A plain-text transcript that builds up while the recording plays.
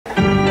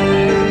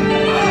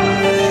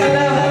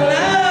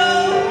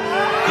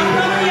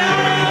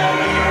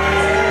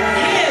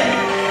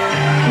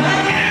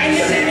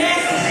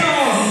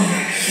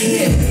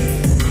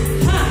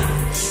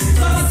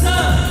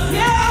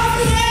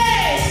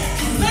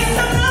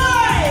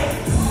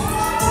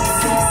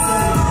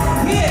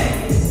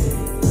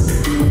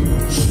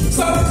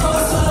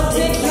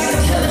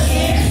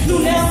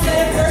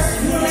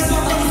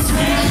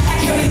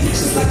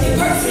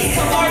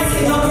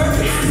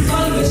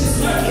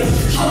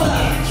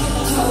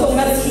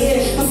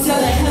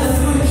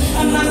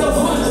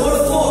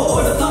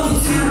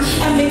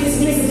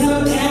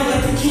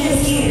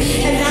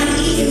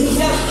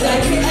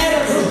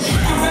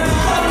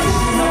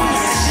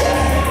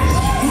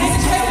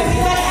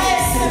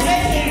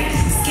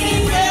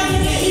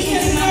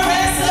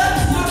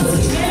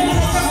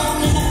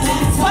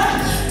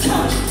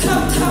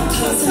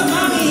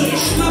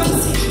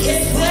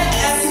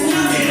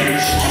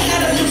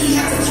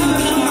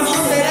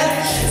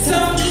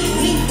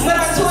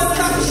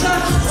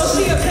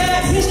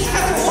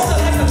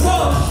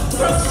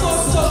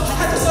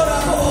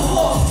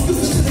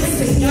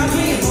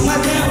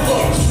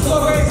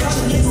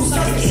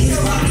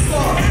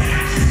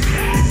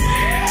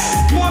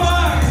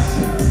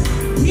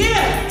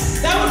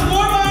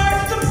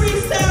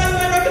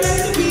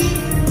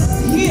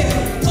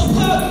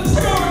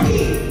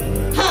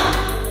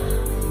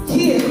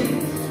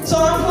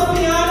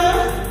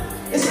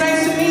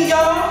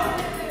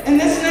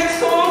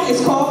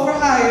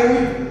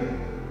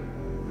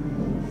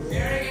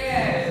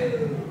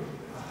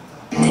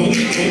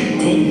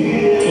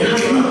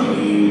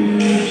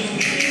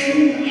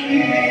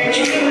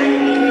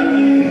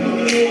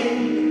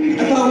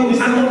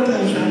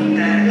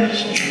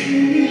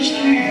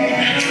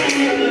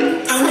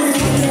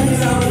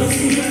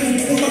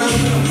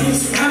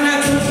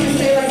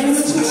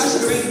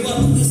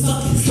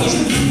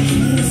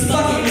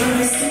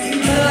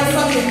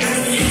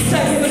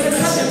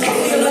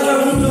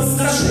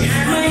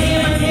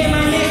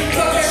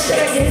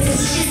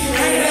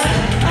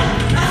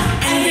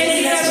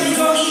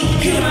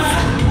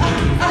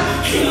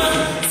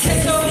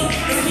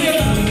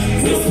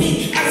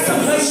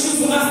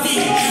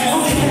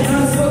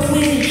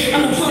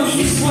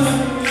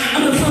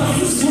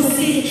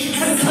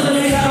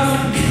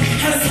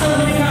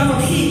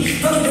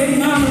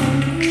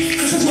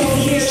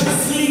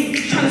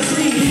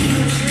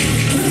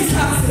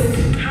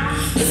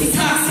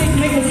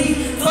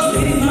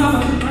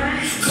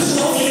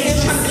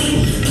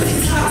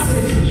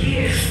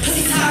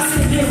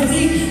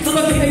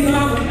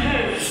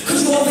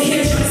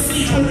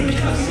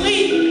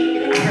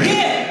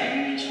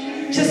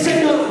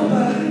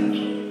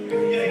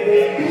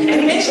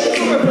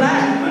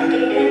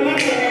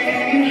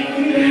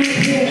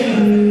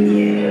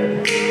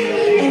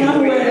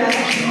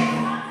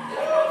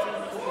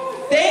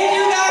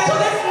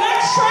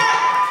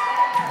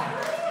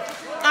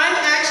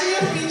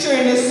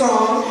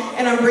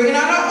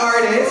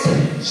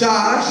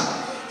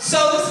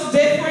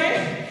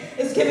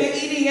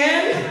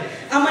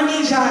I'm gonna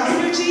need y'all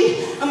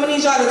energy. I'm gonna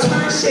need y'all to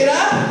turn shit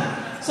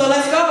up. So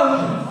let's go.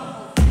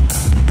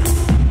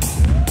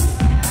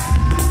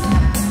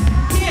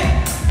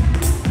 Yeah.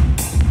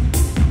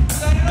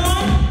 Got it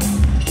on?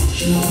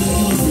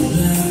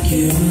 Like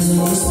you was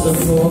once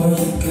before.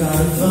 Got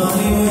a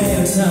funny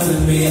way of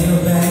telling me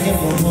I'm begging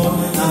for more.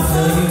 I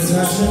feel you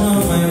touching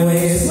on my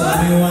waist.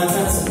 Tell me what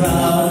that's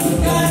about.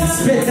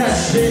 Spit that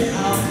shit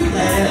out.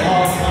 Let it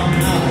all come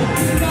out.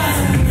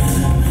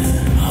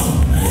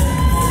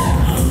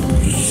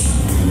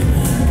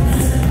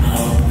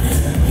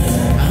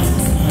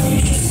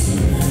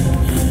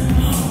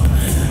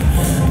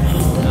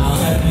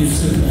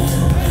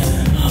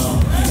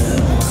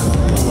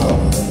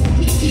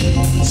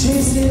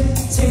 Chase it,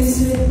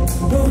 taste it,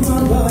 put my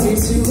body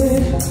to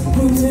it.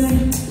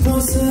 Moving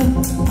closer,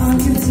 I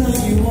can tell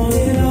you want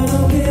it. I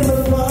don't give a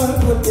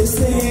fuck what they're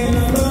saying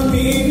about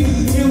me.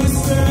 You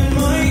whisper in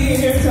my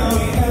ear, tell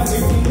me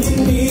everything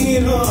you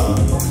need. Oh,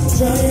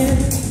 try it,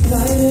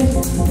 light it,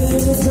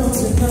 baby, don't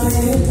deny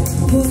it.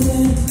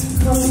 Moving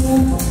closer,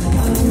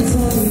 I can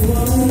tell you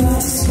what I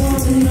just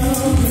want to know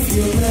if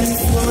you're ready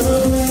for the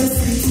rest.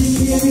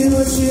 Give you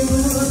what you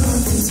want, I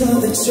can tell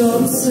that you're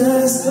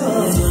obsessed.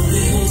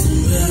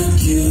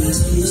 You has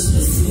done this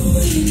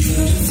before. You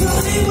got a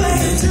funny way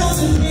of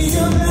telling me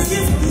you're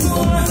begging for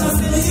more. I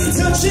feel you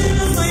touching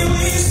on my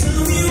waist.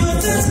 Tell me what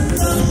that's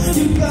about.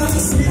 You gotta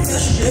spit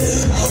that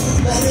shit out.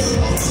 Let it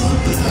all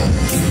come out.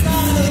 You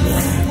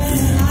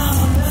gotta